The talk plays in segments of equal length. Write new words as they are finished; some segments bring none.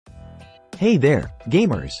Hey there,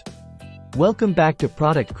 gamers! Welcome back to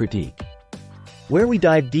Product Critique, where we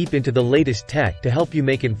dive deep into the latest tech to help you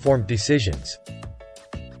make informed decisions.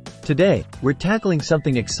 Today, we're tackling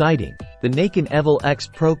something exciting, the Nacon Evol-X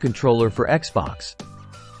Pro Controller for Xbox.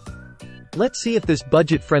 Let's see if this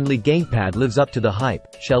budget-friendly gamepad lives up to the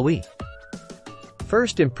hype, shall we?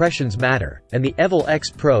 First impressions matter, and the Evol-X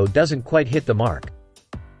Pro doesn't quite hit the mark.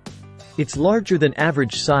 Its larger than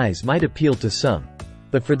average size might appeal to some,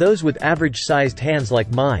 but for those with average-sized hands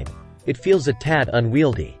like mine, it feels a tad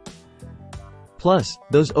unwieldy. Plus,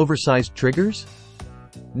 those oversized triggers?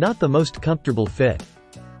 Not the most comfortable fit.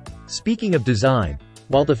 Speaking of design,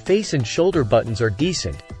 while the face and shoulder buttons are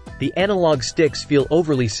decent, the analog sticks feel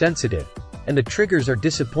overly sensitive, and the triggers are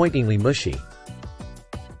disappointingly mushy.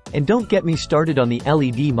 And don't get me started on the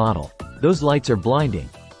LED model, those lights are blinding.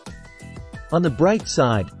 On the bright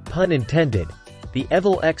side, pun intended, the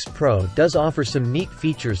Evol-X Pro does offer some neat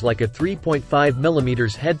features like a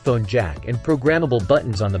 3.5mm headphone jack and programmable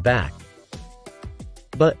buttons on the back.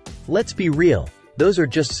 But, let's be real, those are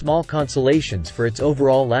just small consolations for its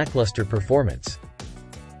overall lackluster performance.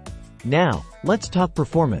 Now, let's talk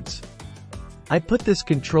performance. I put this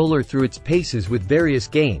controller through its paces with various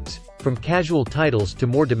games, from casual titles to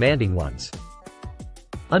more demanding ones.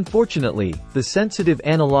 Unfortunately, the sensitive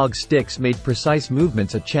analog sticks made precise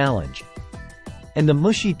movements a challenge. And the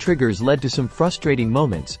mushy triggers led to some frustrating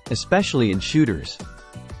moments, especially in shooters.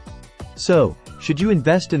 So, should you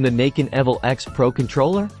invest in the Nacon Evol-X Pro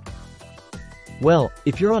Controller? Well,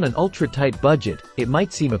 if you're on an ultra-tight budget, it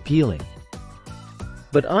might seem appealing.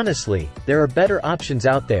 But honestly, there are better options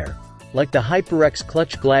out there, like the HyperX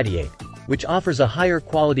Clutch Gladiate, which offers a higher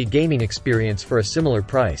quality gaming experience for a similar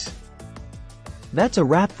price. That's a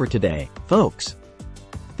wrap for today, folks.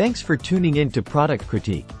 Thanks for tuning in to Product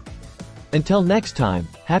Critique. Until next time,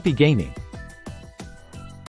 happy gaming!